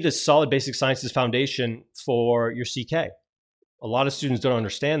mean, you need a solid basic sciences foundation for your CK. A lot of students don't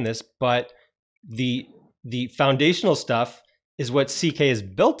understand this, but the foundational stuff is what CK is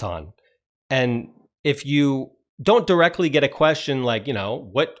built on. And if you don't directly get a question like, you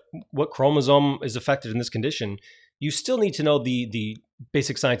know, what chromosome is affected in this condition, you still need to know the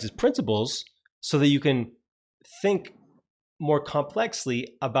basic sciences principles so that you can think more complexly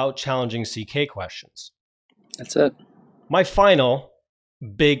about challenging CK questions. That's it. My final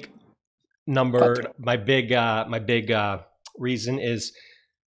big number, my big reason is,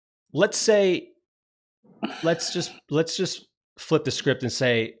 let's just flip the script and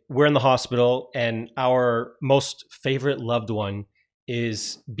say we're in the hospital and our most favorite loved one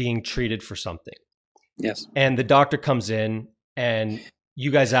is being treated for something. Yes. And the doctor comes in and you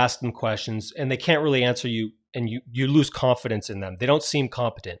guys ask them questions and they can't really answer you, and you lose confidence in them. They don't seem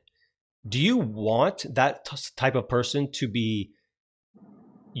competent. Do you want that type of person to be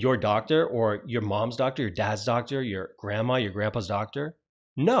your doctor or your mom's doctor, your dad's doctor, your grandma, your grandpa's doctor?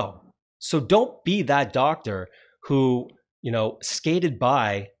 No. So don't be that doctor who, you know, skated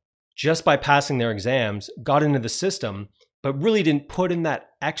by just by passing their exams, got into the system, but really didn't put in that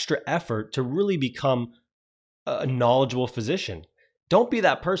extra effort to really become a knowledgeable physician. Don't be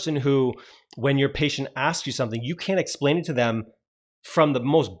that person who, when your patient asks you something, you can't explain it to them from the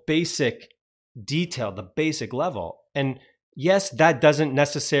most basic detail, the basic level. And yes, that doesn't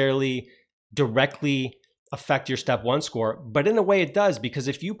necessarily directly affect your step one score, but in a way it does, because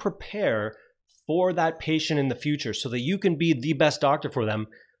if you prepare for that patient in the future so that you can be the best doctor for them,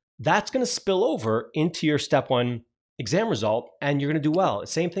 that's going to spill over into your step one exam result and you're going to do well.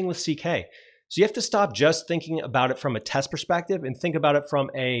 Same thing with CK. So you have to stop just thinking about it from a test perspective and think about it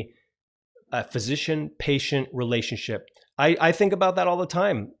from a physician-patient relationship. I think about that all the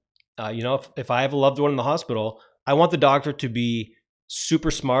time. You know, if I have a loved one in the hospital, I want the doctor to be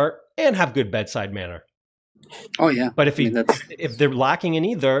super smart and have good bedside manner. Oh yeah. But if they're lacking in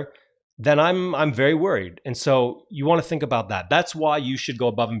either, then I'm very worried. And so you want to think about that. That's why you should go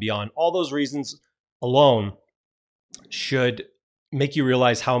above and beyond. All those reasons alone should make you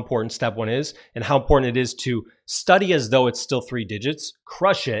realize how important step one is and how important it is to study as though it's still 3 digits,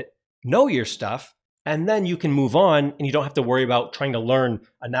 crush it, know your stuff, and then you can move on and you don't have to worry about trying to learn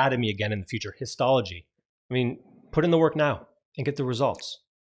anatomy again in the future, histology. I mean, put in the work now and get the results.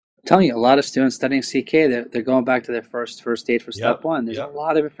 I'm telling you, a lot of students studying CK, they're going back to their first stage for step one. There's a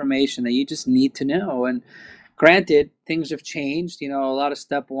lot of information that you just need to know. And granted, things have changed. You know, a lot of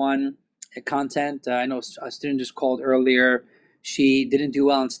step one content. I know a student just called earlier. She didn't do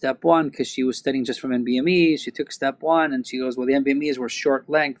well in step one because she was studying just from NBME. She took step one and she goes, well, the NBMEs were short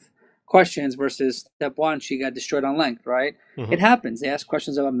length questions versus step one. She got destroyed on length, right? Mm-hmm. It happens. They ask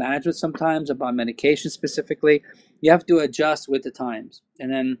questions about management sometimes, about medication specifically. You have to adjust with the times.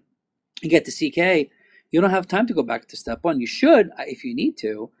 And then you get to CK, you don't have time to go back to step one. You should if you need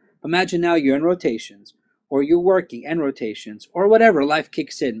to. Imagine now you're in rotations, or you're working and rotations, or whatever, life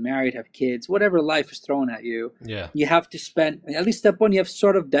kicks in, married, have kids, whatever life is thrown at you. Yeah. You have to spend, at least step one, you have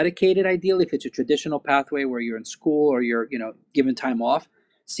sort of dedicated, ideally, if it's a traditional pathway where you're in school or you're, you know, given time off.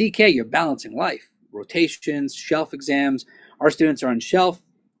 CK, you're balancing life, rotations, shelf exams. Our students are on shelf,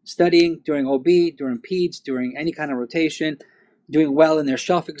 studying, during OB, during PEDS, during any kind of rotation, doing well in their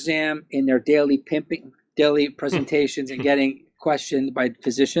shelf exam, in their daily presentations and getting questioned by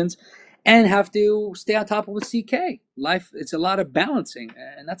physicians, and have to stay on top of the CK. Life, it's a lot of balancing,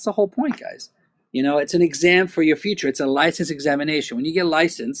 and that's the whole point, guys. You know, it's an exam for your future. It's a license examination. When you get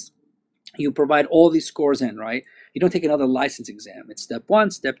licensed, you provide all these scores in, right? You don't take another license exam. It's step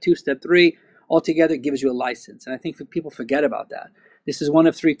one, step two, step three. Altogether, it gives you a license. And I think people forget about that. This is one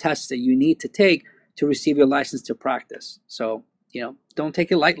of 3 tests that you need to take to receive your license to practice. So, you know, don't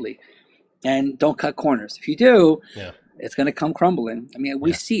take it lightly and don't cut corners. If you do, it's going to come crumbling. I mean,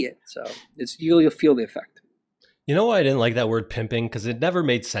 we see it. So you'll feel the effect. You know why I didn't like that word pimping? Because it never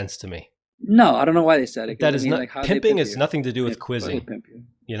made sense to me. No, I don't know why they said it. That I is mean, not like, how pimping. they Is nothing to do with How they quizzing. pimp you?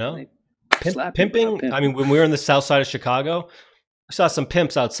 You know, They slap you, but not pimping. pimp. I mean, when we were in the south side of Chicago, we saw some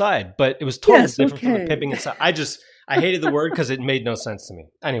pimps outside, but it was totally Yes, different from the okay. pimping inside. I hated the word because it made no sense to me.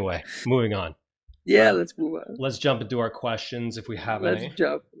 Anyway, moving on. Yeah, let's move on. Let's jump into our questions if we have any.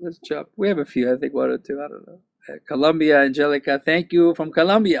 Let's jump. We have a few. I think one or two. I don't know. Colombia, Angelica. Thank you from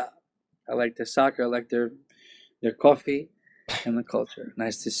Colombia. I like their soccer. I like their coffee and the culture.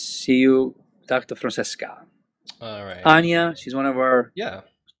 Nice to see you, Dr. Francesca. All right. Anya, she's one of our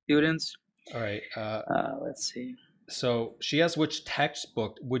students. All right. Let's see. So she asks, which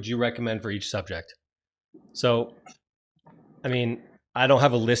textbook would you recommend for each subject? So, I mean, I don't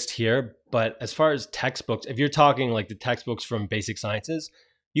have a list here, but as far as textbooks, if you're talking like the textbooks from basic sciences,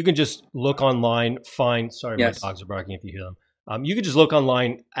 you can just look online, find, sorry, my dogs are barking if you hear them. You can just look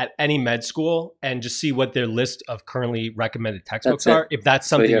online at any med school and just see what their list of currently recommended textbooks are, if that's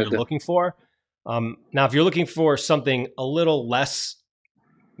something you're looking for. Now, if you're looking for something a little less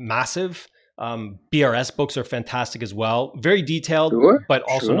massive, BRS books are fantastic as well. Very detailed, but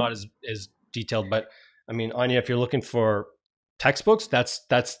also not as detailed. But I mean, Anya, if you're looking for textbooks, that's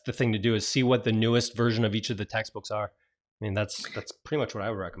the thing to do, is see what the newest version of each of the textbooks are. I mean, that's pretty much what I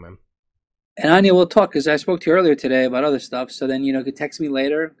would recommend. And Anya, we'll talk, because I spoke to you earlier today about other stuff. So then, you could text me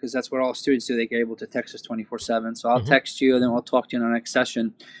later, because that's what all students do. They get able to text us 24/7. So I'll text you, and then we'll talk to you in our next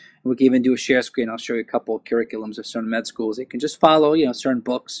session. And we can even do a share screen. I'll show you a couple of curriculums of certain med schools. They can just follow, certain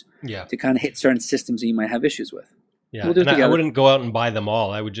books to kind of hit certain systems that you might have issues with. Yeah, we'll do it together. I wouldn't go out and buy them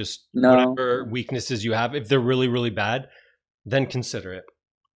all. I would just, whatever weaknesses you have, if they're really, really bad, then consider it.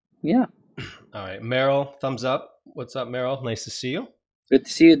 Yeah. All right. Meryl, thumbs up. What's up, Meryl? Nice to see you. Good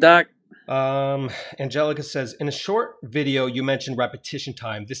to see you, Doc. Angelica says, in a short video, you mentioned repetition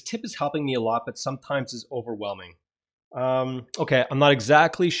time. This tip is helping me a lot, but sometimes is overwhelming. Okay. I'm not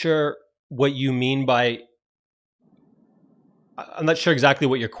exactly sure what you mean by, I'm not sure exactly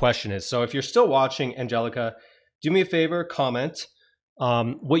what your question is. So if you're still watching, Angelica, do me a favor, comment,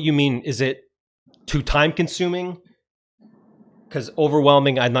 what you mean. Is it too time consuming? Because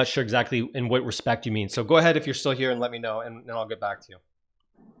overwhelming, I'm not sure exactly in what respect you mean. So go ahead if you're still here and let me know, and then I'll get back to you.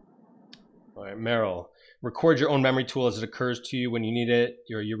 All right, Meryl, record your own memory tool as it occurs to you when you need it.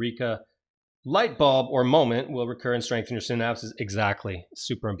 Your eureka light bulb or moment will recur and strengthen your synapses. Exactly.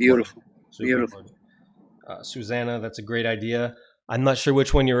 Super important. Beautiful. Super beautiful. Important. Susanna, that's a great idea. I'm not sure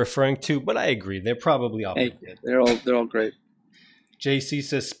which one you're referring to, but I agree. They're probably all good. They're all great. JC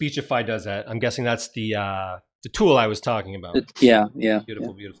says Speechify does that. I'm guessing that's the tool I was talking about. Yeah.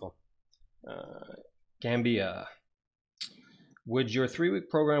 Beautiful. Gambia. Would your 3-week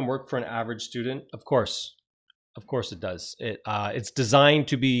program work for an average student? Of course it does. It's designed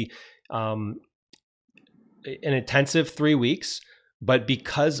to be an intensive 3 weeks, but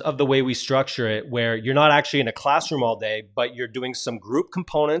because of the way we structure it, where you're not actually in a classroom all day, but you're doing some group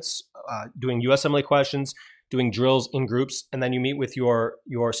components, doing USMLE questions, doing drills in groups, and then you meet with your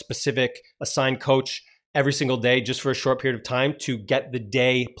specific assigned coach every single day just for a short period of time to get the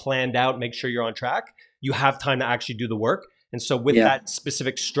day planned out, make sure you're on track. You have time to actually do the work. And so with that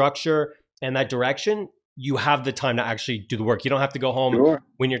specific structure and that direction, you have the time to actually do the work. You don't have to go home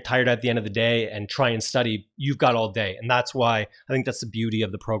when you're tired at the end of the day and try and study. You've got all day. And that's why I think that's the beauty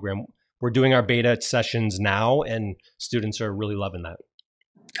of the program. We're doing our beta sessions now, and students are really loving that.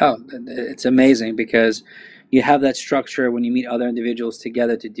 Oh, it's amazing, because you have that structure when you meet other individuals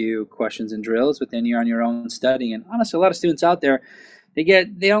together to do questions and drills, but then you're on your own studying. And honestly, a lot of students out there,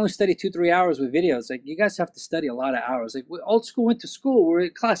 they only study 2-3 hours with videos. Like, you guys have to study a lot of hours. Like, old school went to school. We're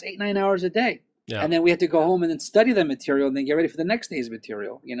in class 8-9 hours a day. Yeah. And then we had to go home and then study the material and then get ready for the next day's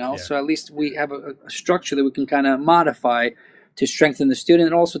material, So at least we have a structure that we can kind of modify to strengthen the student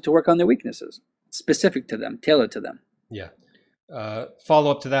and also to work on their weaknesses, specific to them, tailored to them. Yeah.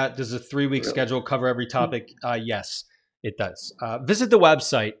 Follow up to that, does a 3-week schedule cover every topic? Yes, it does. Visit the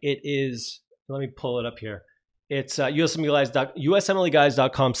website. It is, let me pull it up here. It's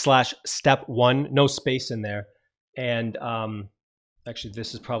USMLEguys.com/step1, no space in there. And actually,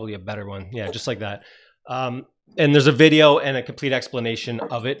 this is probably a better one. Yeah, just like that. And there's a video and a complete explanation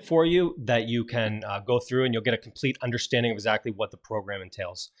of it for you that you can go through, and you'll get a complete understanding of exactly what the program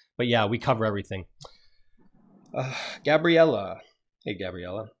entails. But yeah, we cover everything. Gabriella. Hey,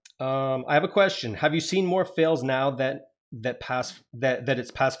 Gabriella. I have a question. Have you seen more fails now that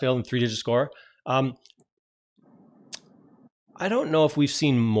it's pass fail and 3-digit score? I don't know if we've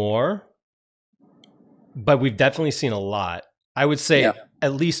seen more, but we've definitely seen a lot. I would say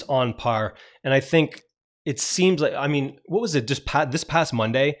at least on par. And I think it seems like, I mean, what was it? Just this past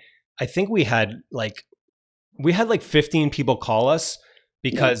Monday, I think we had like 15 people call us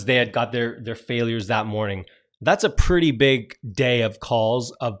Yep. because they had got their failures that morning. That's a pretty big day of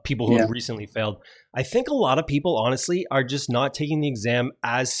calls of people who Yeah. have recently failed. I think a lot of people, honestly, are just not taking the exam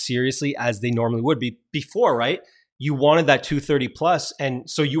as seriously as they normally would be before, right? You wanted that 230 plus, and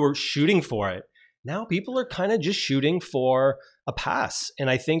so you were shooting for it. Now people are kind of just shooting for a pass. And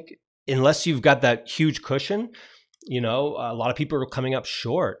I think unless you've got that huge cushion, a lot of people are coming up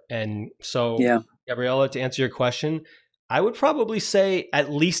short. And so, Yeah. Gabriella, to answer your question, I would probably say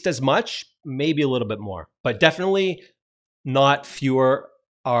at least as much, maybe a little bit more, but definitely not fewer.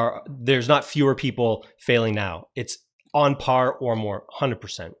 There's not fewer people failing now. It's on par or more,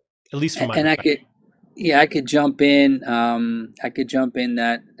 100%, at least from my And perspective. I could jump in. I could jump in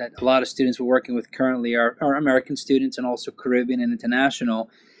that a lot of students we're working with currently are American students and also Caribbean and international.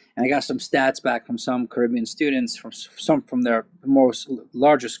 And I got some stats back from some Caribbean students from their most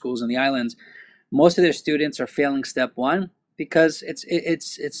larger schools in the islands. Most of their students are failing step one because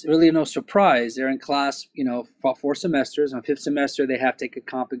it's really no surprise. They're in class, for 4 semesters. On fifth semester, they have to take a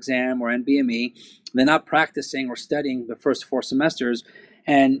comp exam or NBME. They're not practicing or studying the first 4 semesters.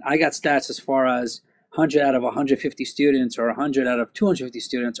 And I got stats as far as 100 out of 150 students or 100 out of 250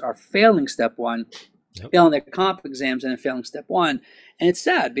 students are failing step one, Yep. failing their comp exams and then failing step one. And it's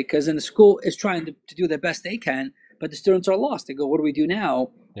sad because then the school is trying to do the best they can, but the students are lost. They go, what do we do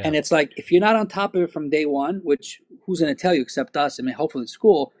now? Yeah. And it's like, if you're not on top of it from day one, which who's going to tell you except us? I mean, hopefully the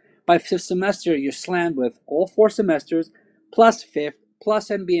school, by fifth semester, you're slammed with all 4 semesters, plus fifth, plus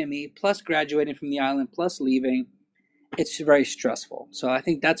NBME, plus graduating from the island, plus leaving. It's very stressful. So I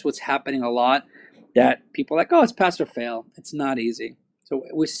think that's what's happening a lot, that people are like, oh, it's pass or fail. It's not easy. So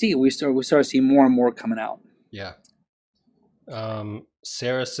we start to see more and more coming out. Yeah.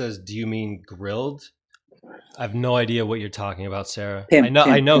 Sarah says, do you mean grilled? I have no idea what you're talking about, Sarah.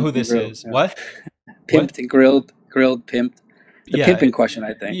 I know who this grilled, is. yeah. What? Pimped and grilled, pimped. The Yeah. pimping question,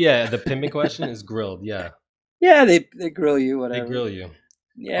 I think. Yeah, the pimping question is grilled. Yeah. Yeah, they grill you, whatever. They grill you.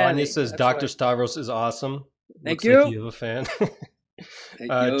 Yeah. Anya says Dr. Right. Stavros is awesome. Thank Looks you. like you have a fan. Thank you,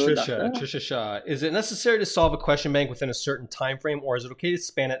 Trisha Shaw. Is it necessary to solve a question bank within a certain time frame, or is it okay to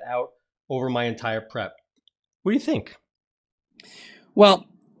span it out over my entire prep? What do you think? Well,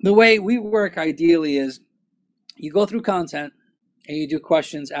 the way we work ideally is you go through content and you do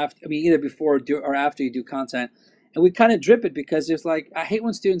questions either before or after you do content. And we kind of drip it because it's like, I hate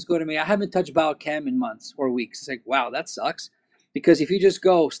when students go to me, I haven't touched biochem in months or weeks. It's like, wow, that sucks. Because if you just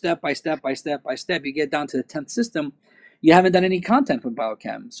go step by step by step by step, you get down to the 10th system, you haven't done any content with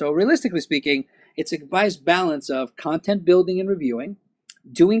biochem. So realistically speaking, it's a nice balance of content building and reviewing,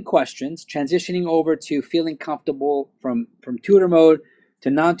 doing questions, transitioning over to feeling comfortable from tutor mode to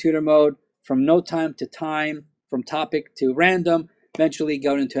non-tutor mode, from no time to time, from topic to random, eventually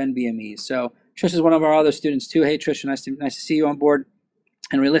going into NBME. So Trish is one of our other students too. Hey Trish, nice to see you on board.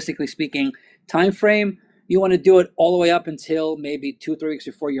 And realistically speaking, time frame, you want to do it all the way up until maybe 2-3 weeks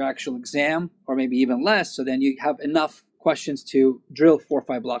before your actual exam, or maybe even less. So then you have enough questions to drill 4 or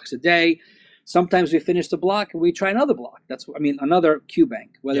 5 blocks a day. Sometimes we finish the block and we try another block. Another Q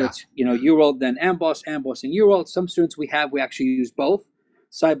bank, whether it's UWorld, then Amboss and UWorld. Some students we actually use both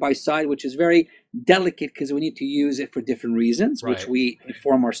side by side, which is very delicate because we need to use it for different reasons, Right. which we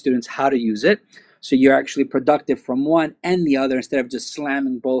inform our students how to use it. So you're actually productive from one and the other instead of just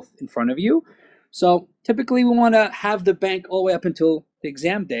slamming both in front of you. So typically we want to have the bank all the way up until the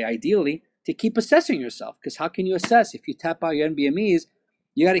exam day, ideally, to keep assessing yourself. Because how can you assess if you tap out your NBMEs?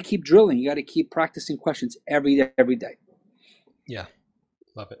 You got to keep drilling. You got to keep practicing questions every day. Yeah,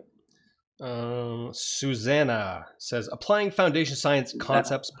 love it. Susanna says, applying foundation science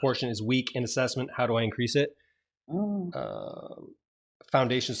concepts portion is weak in assessment. How do I increase it?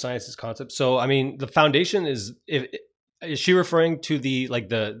 Foundation sciences concept. So, I mean, the foundation is she referring to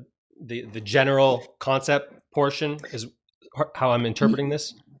the general concept portion is how I'm interpreting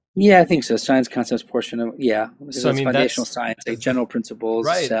this? Yeah, I think so. Science concepts portion of, So, I mean, foundational that's science, like general principles,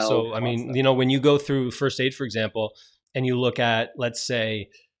 right. cell, So, I mean, when you go through first aid, for example, and you look at, let's say,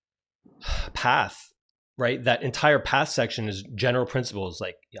 path, right? That entire path section is general principles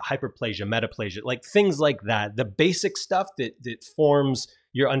like hyperplasia, metaplasia, like things like that. The basic stuff that forms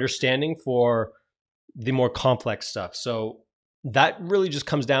your understanding for the more complex stuff. So that really just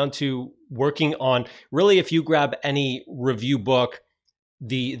comes down to working on, really, if you grab any review book,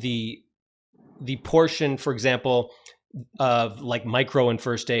 the portion, for example, of like micro and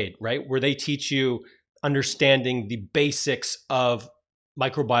first aid, right? Where they teach you understanding the basics of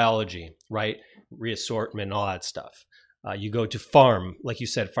microbiology, right? Reassortment, all that stuff. You go to pharm, like you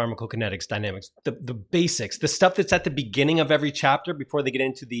said, pharmacokinetics, dynamics, the basics, the stuff that's at the beginning of every chapter before they get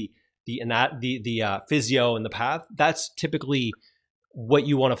into the physio and the path. That's typically what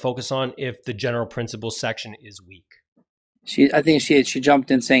you want to focus on if the general principles section is weak. I think she jumped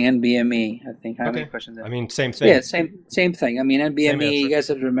in saying NBME. I think how many Okay. questions? I mean, same Yeah, thing. same thing. I mean, Same NBME. You answer. guys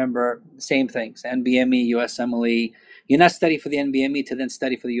have to remember the same things. NBME, USMLE. You're not study for the NBME to then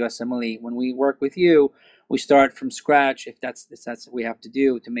study for the USMLE. When we work with you, we start from scratch. If that's what we have to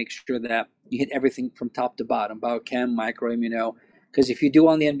do to make sure that you hit everything from top to bottom, biochem, micro, immuno. Because if you do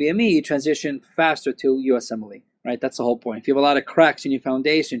on the NBME, you transition faster to USMLE. Right. That's the whole point. If you have a lot of cracks in your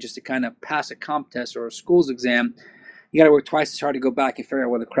foundation, just to kind of pass a comp test or a school's exam, you got to work twice as hard to go back and figure out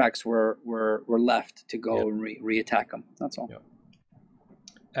where the cracks were left to go and re-attack them. That's all.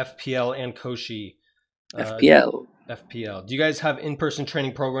 FPL and Koshi. FPL. FPL. Do you guys have in-person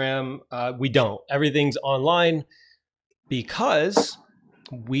training program? We don't. Everything's online because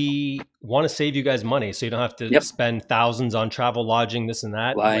we want to save you guys money, so you don't have to spend thousands on travel, lodging, this and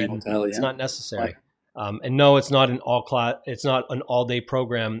that. It's not necessary. And no, it's not an all-day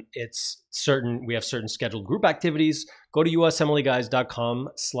program. It's certain. We have certain scheduled group activities. Go to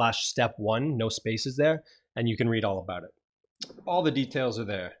usmleguys.com/step1, no spaces there, and you can read all about it. All the details are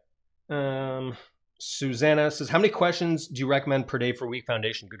there. Susanna says, how many questions do you recommend per day for weak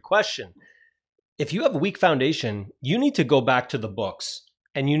foundation? Good question. If you have a weak foundation, you need to go back to the books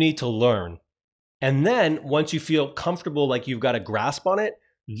and you need to learn. And then once you feel comfortable, like you've got a grasp on it,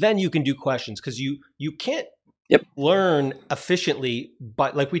 then you can do questions, because you can't learn efficiently.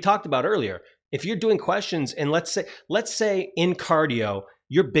 But like we talked about earlier, if you're doing questions, and let's say in cardio,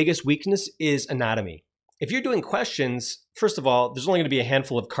 your biggest weakness is anatomy. If you're doing questions, first of all, there's only going to be a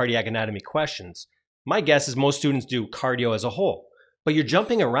handful of cardiac anatomy questions. My guess is most students do cardio as a whole, but you're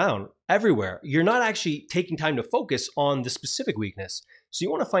jumping around everywhere. You're not actually taking time to focus on the specific weakness. So you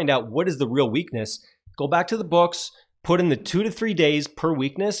want to find out what is the real weakness. Go back to the books, put in the 2 to 3 days per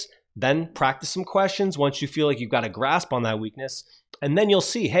weakness, then practice some questions once you feel like you've got a grasp on that weakness. And then you'll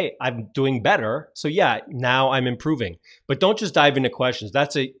see, hey, I'm doing better. So yeah, now I'm improving. But don't just dive into questions.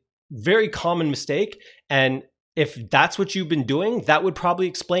 That's a very common mistake. And if that's what you've been doing, that would probably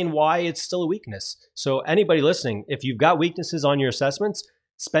explain why it's still a weakness. So anybody listening, if you've got weaknesses on your assessments,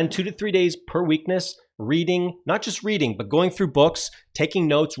 spend 2 to 3 days per weakness reading, not just reading, but going through books, taking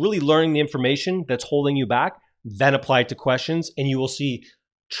notes, really learning the information that's holding you back, then apply it to questions, and you will see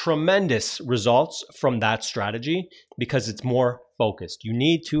tremendous results from that strategy because it's more focused. You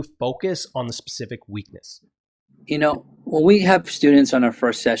need to focus on the specific weakness. You know, when we have students on our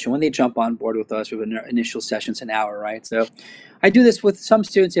first session, when they jump on board with us, we have an initial session's an hour, right? So I do this with some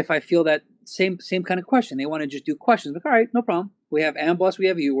students if I feel that same kind of question. They want to just do questions. Like, all right, no problem. We have Amboss, we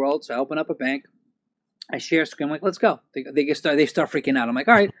have UWorld. So I open up a bank. I share a screen. I'm like, let's go. They start freaking out. I'm like,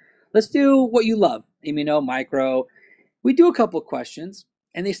 all right, let's do what you love. Immuno, micro. We do a couple of questions.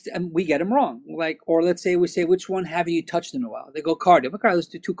 And we get them wrong. Like, or let's say we say, which one haven't you touched in a while? They go cardio. I'm like, all right, let's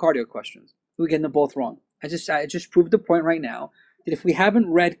do 2 cardio questions. We get them both wrong. I just proved the point right now that if we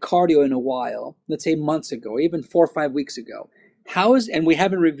haven't read cardio in a while, let's say months ago, or even 4 or 5 weeks ago, and we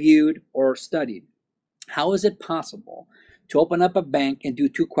haven't reviewed or studied, how is it possible to open up a bank and do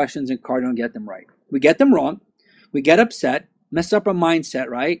 2 questions in cardio and get them right? We get them wrong. We get upset, mess up our mindset,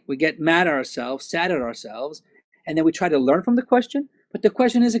 right? We get mad at ourselves, sad at ourselves, and then we try to learn from the question. But the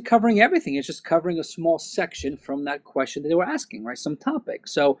question isn't covering everything. It's just covering a small section from that question that they were asking, right? Some topic.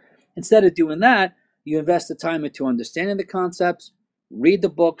 So instead of doing that, you invest the time into understanding the concepts, read the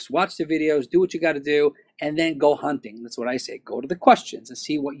books, watch the videos, do what you got to do, and then go hunting. That's what I say. Go to the questions and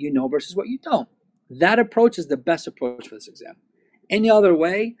see what you know versus what you don't. That approach is the best approach for this exam. Any other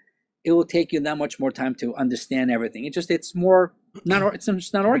way, it will take you that much more time to understand everything. It's just not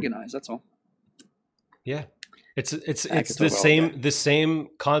organized. That's all. Yeah. It's the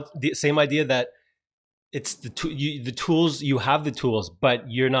same idea that it's the tools, you have the tools,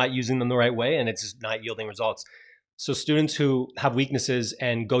 but you're not using them the right way and it's just not yielding results. So students who have weaknesses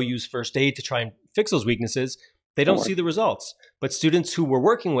and go use first aid to try and fix those weaknesses, they don't see the results. But students who we're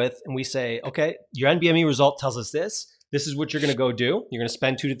working with and we say, okay, your NBME result tells us this is what you're going to go do. You're going to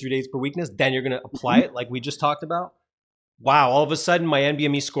spend 2 to 3 days per weakness. Then you're going to apply it like we just talked about. Wow. All of a sudden my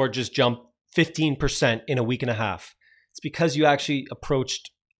NBME score just jumped 15% in a week and a half. It's because you actually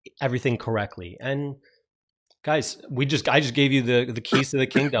approached everything correctly. And guys, I just gave you the keys to the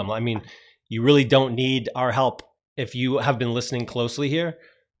kingdom. I mean, you really don't need our help if you have been listening closely here.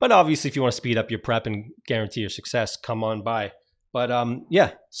 But obviously, if you want to speed up your prep and guarantee your success, come on by. But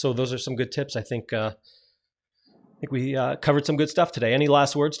yeah, so those are some good tips. I think we covered some good stuff today. Any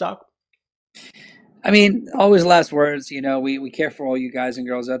last words, Doc? I mean, always last words. You know, we care for all you guys and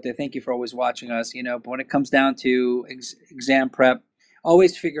girls out there. Thank you for always watching us. You know, but when it comes down to exam prep,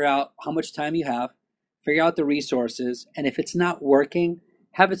 always figure out how much time you have. figure out the resources, and if it's not working,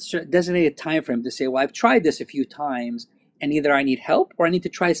 have it designated time frame to say, well, I've tried this a few times, and either I need help or I need to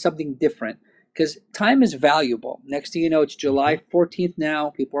try something different. Because time is valuable. Next thing you know, it's July 14th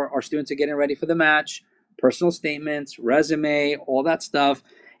now. Our students are getting ready for the match, personal statements, resume, all that stuff.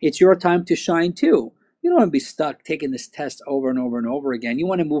 It's your time to shine too. You don't want to be stuck taking this test over and over and over again. You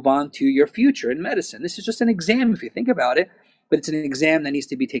want to move on to your future in medicine. This is just an exam if you think about it, but it's an exam that needs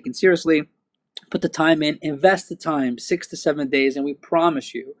to be taken seriously. Put the time in, invest the time, 6 to 7 days, and we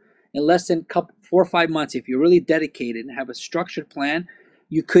promise you, in less than 4 or 5 months, if you're really dedicated and have a structured plan,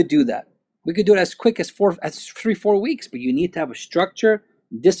 you could do that. We could do it as quick as 3-4 weeks, but you need to have a structure,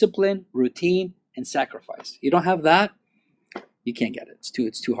 discipline, routine, and sacrifice. You don't have that, you can't get it. It's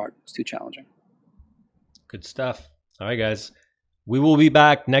too hard. It's too challenging. Good stuff. All right, guys. We will be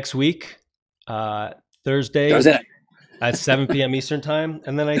back next week, Thursday at 7 p.m. Eastern time.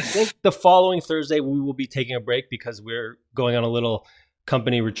 And then I think the following Thursday, we will be taking a break because we're going on a little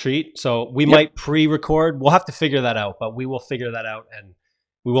company retreat. So we might pre-record. We'll have to figure that out, but we will figure that out and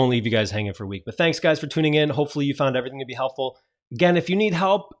we won't leave you guys hanging for a week. But thanks, guys, for tuning in. Hopefully you found everything to be helpful. Again, if you need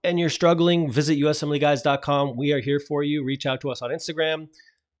help and you're struggling, visit USMLEguys.com. We are here for you. Reach out to us on Instagram.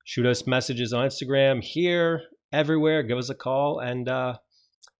 Shoot us messages on Instagram, here, everywhere. Give us a call. And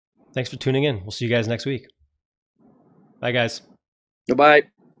thanks for tuning in. We'll see you guys next week. Bye, guys. Goodbye.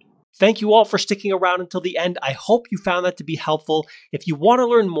 Thank you all for sticking around until the end. I hope you found that to be helpful. If you want to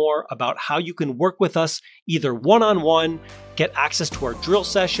learn more about how you can work with us, either one-on-one, get access to our drill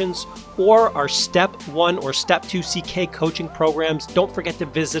sessions, or our Step 1 or Step 2 CK coaching programs, don't forget to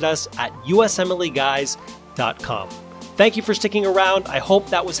visit us at USMLEguys.com. Thank you for sticking around. I hope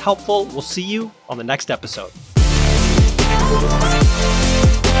that was helpful. We'll see you on the next episode.